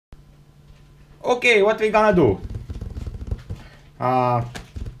Okay, what we gonna do?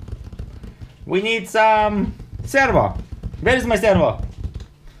 We need some servo. Where is my servo?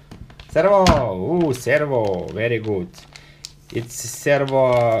 Servo. Ooh, servo. Very good. It's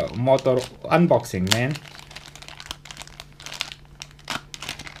servo motor unboxing, man.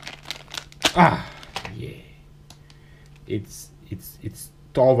 Ah, yeah. It's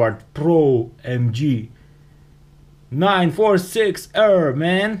TowerPro MG946R,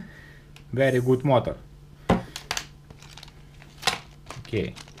 man. Very good motor.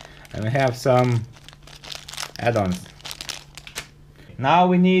 Okay, and we have some add-ons. Now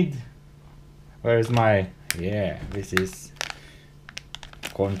we need, where's my, yeah, this is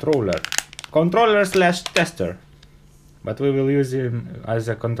controller slash tester, but we will use him as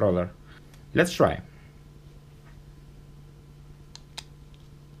a controller. Let's try.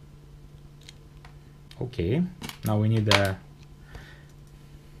 Okay, now we need a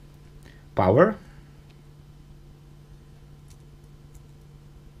power.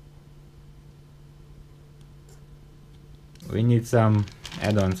 We need some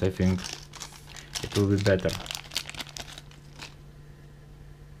add-ons, I think it will be better.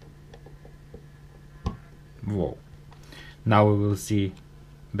 Whoa, now we will see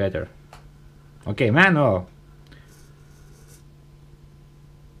better. Okay, manual.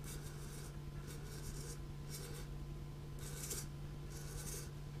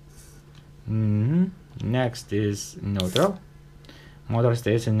 Next is neutral. Motor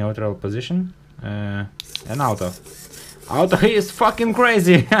stays in neutral position. And auto. Auto is fucking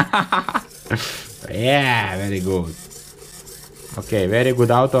crazy. Yeah, very good. Okay, very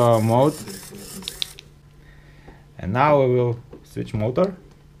good auto mode. And now we will switch motor.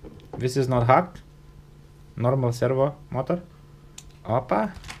 This is not hacked. Normal servo motor.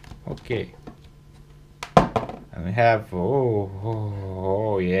 Opa. Okay. And we have,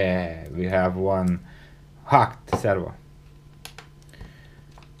 oh yeah, we have one hacked servo.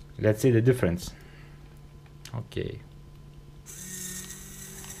 Let's see the difference. Okay.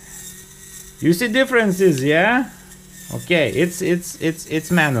 You see differences, yeah? Okay,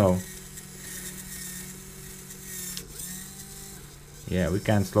 it's manual. Yeah, we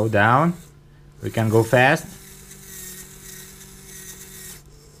can slow down. We can go fast.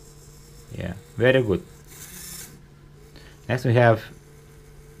 Yeah, very good. Next we have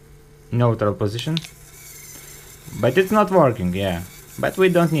neutral position. But it's not working, yeah. But we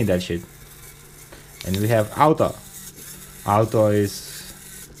don't need that shit. And we have auto. Auto is...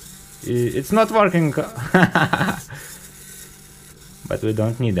 it's not working. But we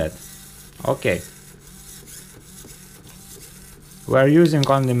don't need that. Okay. We are using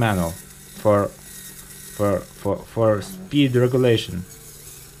only manual for speed regulation.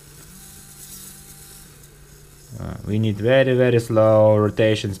 We need very slow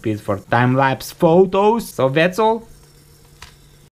rotation speed for time-lapse photos, so that's all.